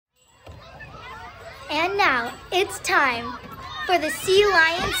And now it's time for the Sea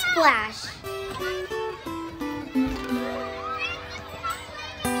Lion Splash.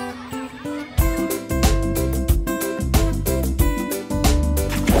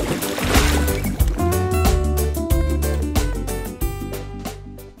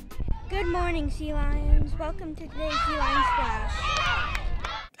 Good morning, Sea Lions. Welcome to today's Sea Lion Splash.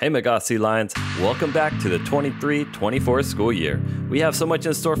 Hey McGaw Sea Lions, welcome back to the 23-24 school year. We have so much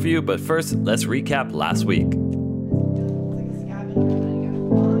in store for you, but first, let's recap last week.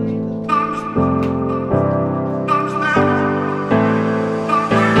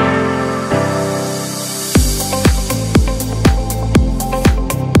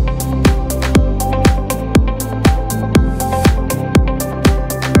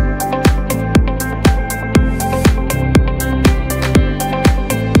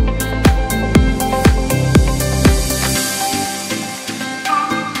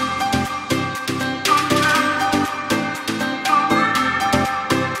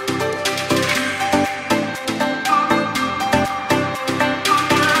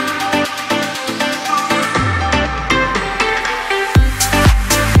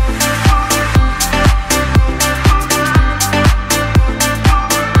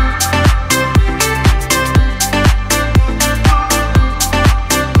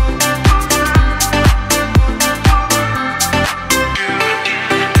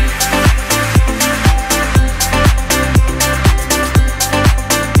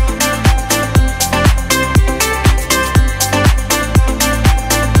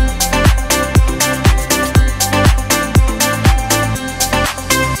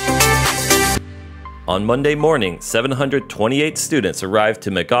 On Monday morning, 728 students arrived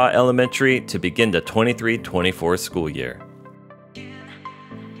to McGaw Elementary to begin the 23-24 school year.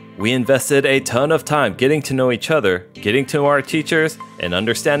 We invested a ton of time getting to know each other, getting to know our teachers, and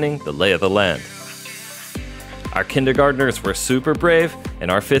understanding the lay of the land. Our kindergartners were super brave,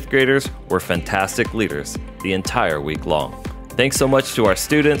 and our 5th graders were fantastic leaders the entire week long. Thanks so much to our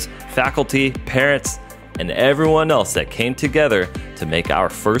students, faculty, parents, and everyone else that came together to make our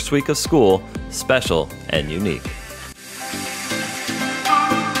first week of school special and unique.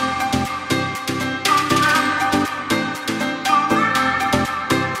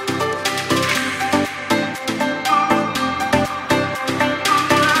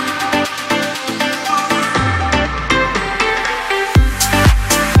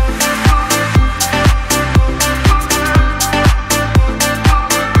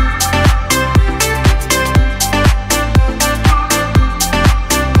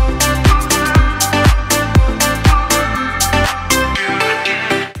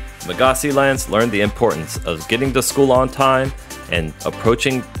 McGaw Sea Lions learned the importance of getting to school on time and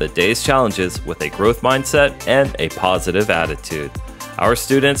approaching the day's challenges with a growth mindset and a positive attitude. Our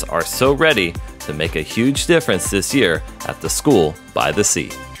students are so ready to make a huge difference this year at the school by the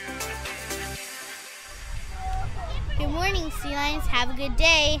sea. Good morning, Sea Lions. Have a good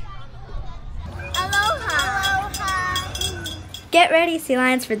day. Aloha! Aloha! Get ready, Sea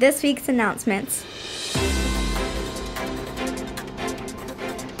Lions, for this week's announcements.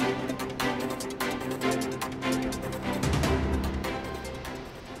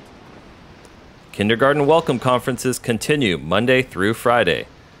 Kindergarten welcome conferences continue Monday through Friday.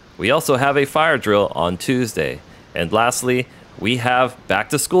 We also have a fire drill on Tuesday. And lastly, we have back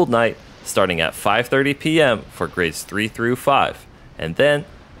to school night starting at 5:30 p.m. for grades 3 through 5. And then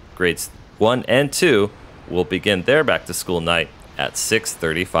grades 1 and 2 will begin their back to school night at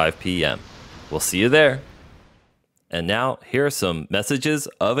 6:35 p.m. We'll see you there. And now here are some messages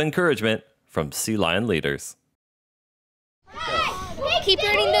of encouragement from Sea Lion leaders. Keep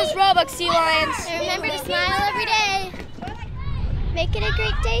earning those Robux, Sea Lions. And remember to smile every day. Make it a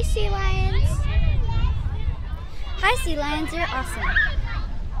great day, Sea Lions. Hi, Sea Lions, you're awesome.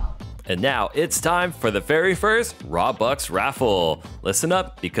 And now it's time for the very first Robux raffle. Listen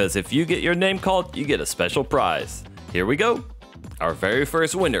up, because if you get your name called, you get a special prize. Here we go. Our very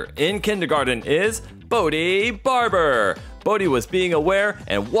first winner in kindergarten is Bodie Barber. Bodie was being aware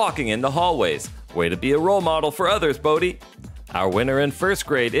and walking in the hallways. Way to be a role model for others, Bodie. Our winner in 1st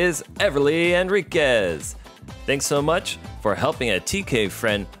grade is Everly Enriquez. Thanks so much for helping a TK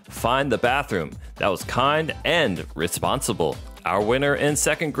friend find the bathroom. That was kind and responsible. Our winner in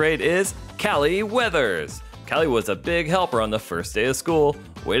 2nd grade is Callie Weathers. Callie was a big helper on the first day of school.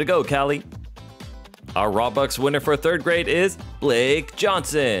 Way to go, Callie. Our Robux winner for 3rd grade is Blake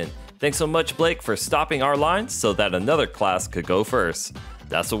Johnson. Thanks so much, Blake, for stopping our lines so that another class could go first.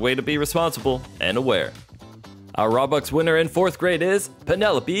 That's a way to be responsible and aware. Our Robux winner in 4th grade is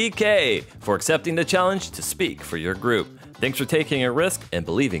Penelope K for accepting the challenge to speak for your group. Thanks for taking a risk and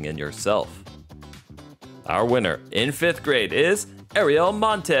believing in yourself. Our winner in 5th grade is Ariel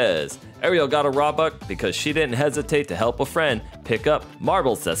Montez. Ariel got a raw buck because she didn't hesitate to help a friend pick up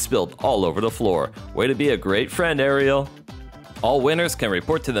marbles that spilled all over the floor. Way to be a great friend, Ariel. All winners can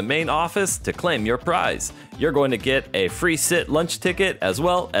report to the main office to claim your prize. You're going to get a free sit lunch ticket as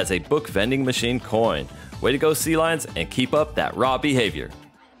well as a book vending machine coin. Way to go, Sea Lions, and keep up that raw behavior.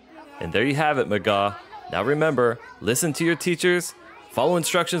 And there you have it, McGaw. Now remember, listen to your teachers, follow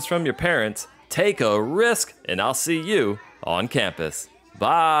instructions from your parents, take a risk, and I'll see you on campus.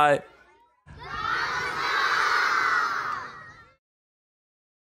 Bye.